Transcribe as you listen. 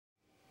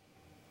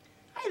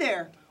Hi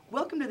there!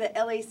 Welcome to the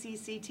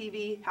LACC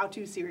TV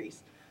How-To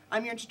series.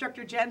 I'm your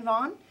instructor Jen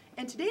Vaughn,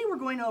 and today we're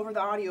going over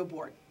the audio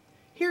board.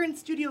 Here in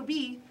Studio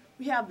B,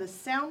 we have the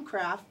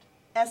Soundcraft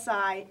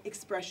SI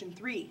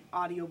Expression3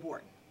 audio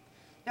board.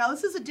 Now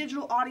this is a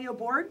digital audio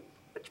board,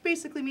 which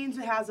basically means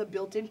it has a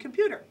built-in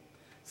computer.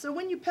 So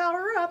when you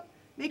power up,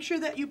 make sure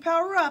that you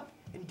power up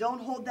and don't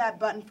hold that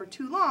button for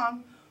too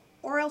long,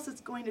 or else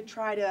it's going to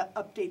try to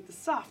update the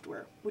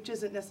software, which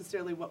isn't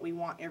necessarily what we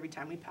want every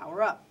time we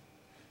power up.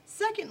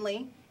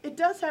 Secondly, it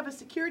does have a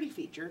security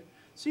feature,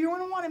 so you're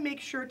going to want to make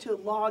sure to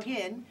log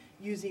in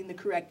using the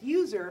correct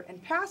user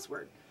and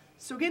password.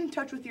 So get in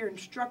touch with your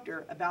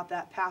instructor about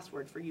that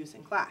password for use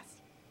in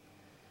class.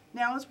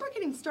 Now, as we're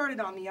getting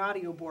started on the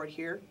audio board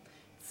here,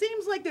 it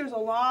seems like there's a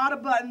lot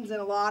of buttons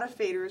and a lot of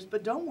faders,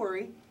 but don't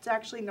worry, it's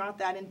actually not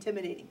that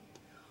intimidating.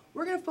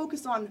 We're going to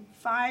focus on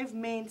 5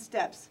 main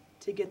steps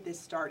to get this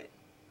started.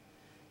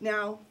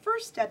 Now,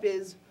 first step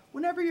is,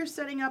 whenever you're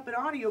setting up an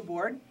audio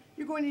board,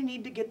 you're going to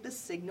need to get the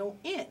signal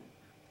in.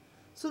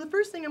 So the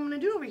first thing I'm going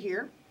to do over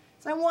here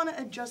is I want to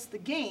adjust the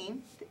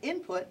gain, the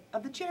input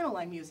of the channel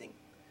I'm using.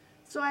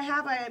 So I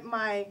have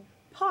my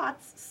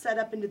pots set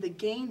up into the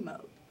gain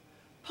mode.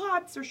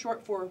 Pots are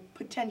short for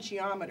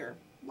potentiometer.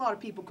 A lot of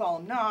people call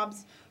them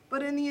knobs,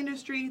 but in the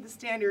industry, the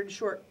standard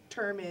short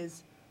term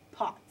is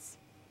pots.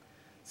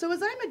 So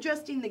as I'm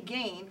adjusting the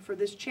gain for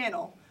this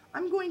channel,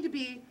 I'm going to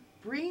be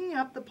bringing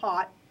up the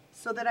pot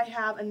so that I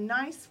have a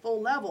nice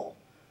full level,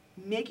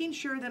 making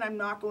sure that I'm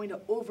not going to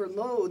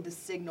overload the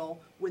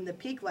signal when the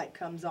peak light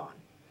comes on.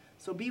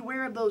 So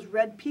beware of those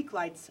red peak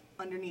lights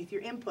underneath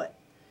your input.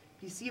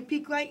 If you see a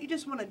peak light, you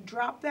just want to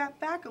drop that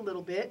back a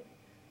little bit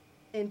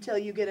until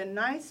you get a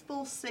nice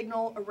full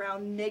signal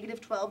around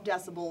 -12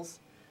 decibels,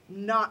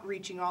 not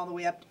reaching all the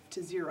way up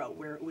to 0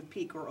 where it would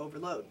peak or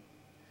overload.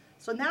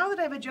 So now that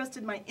I've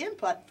adjusted my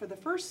input for the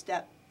first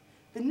step,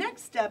 the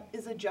next step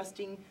is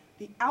adjusting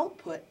the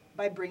output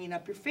by bringing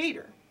up your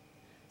fader.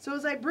 So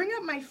as I bring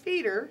up my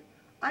fader,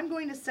 I'm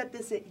going to set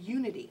this at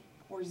unity,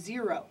 or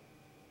 0.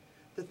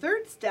 The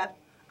third step,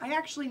 I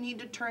actually need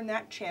to turn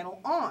that channel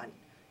on.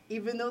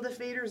 Even though the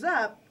fader's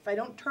up, if I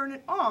don't turn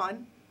it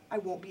on, I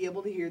won't be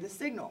able to hear the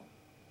signal.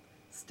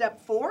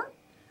 Step 4,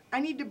 I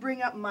need to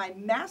bring up my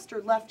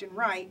master left and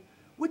right,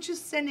 which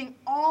is sending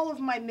all of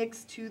my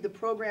mix to the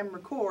program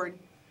record.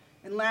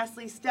 And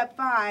lastly, step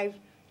 5,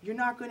 you're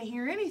not going to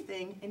hear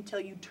anything until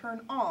you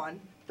turn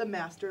on the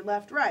master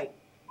left-right.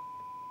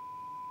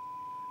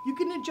 You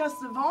can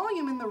adjust the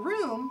volume in the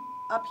room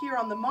up here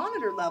on the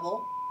monitor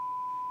level.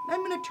 And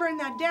I'm going to turn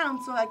that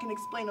down so I can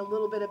explain a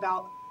little bit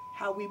about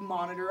how we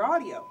monitor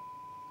audio.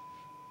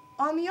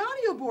 On the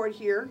audio board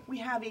here, we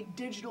have a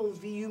digital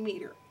VU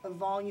meter, a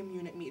volume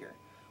unit meter,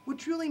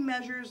 which really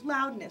measures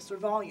loudness or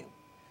volume.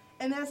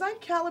 And as I'm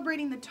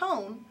calibrating the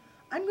tone,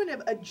 I'm going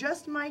to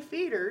adjust my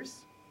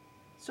faders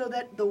so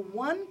that the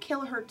 1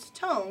 kilohertz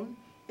tone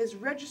is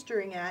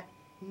registering at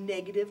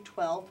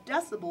 -12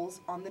 decibels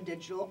on the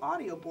digital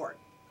audio board.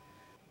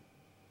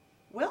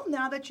 Well,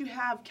 now that you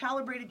have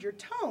calibrated your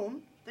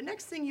tone, the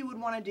next thing you would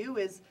want to do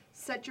is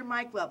set your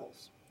mic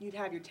levels. You'd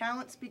have your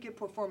talent speaker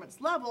performance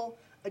level,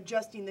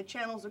 adjusting the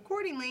channels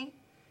accordingly,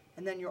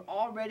 and then you're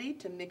all ready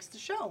to mix the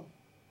show.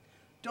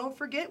 Don't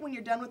forget when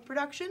you're done with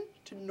production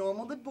to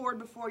normal the board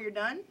before you're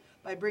done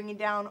by bringing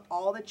down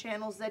all the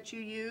channels that you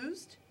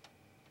used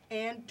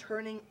and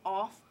turning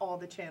off all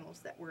the channels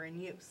that were in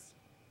use.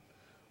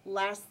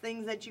 Last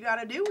thing that you got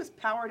to do is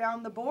power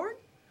down the board.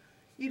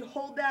 You'd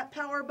hold that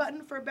power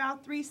button for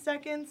about 3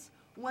 seconds.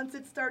 Once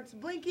it starts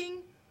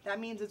blinking, that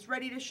means it's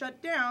ready to shut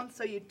down,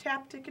 so you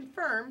tap to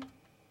confirm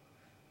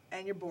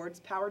and your board's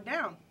powered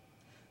down.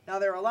 Now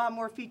there are a lot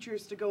more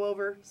features to go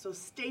over, so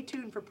stay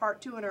tuned for part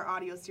 2 in our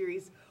audio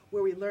series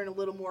where we learn a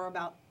little more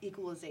about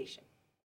equalization.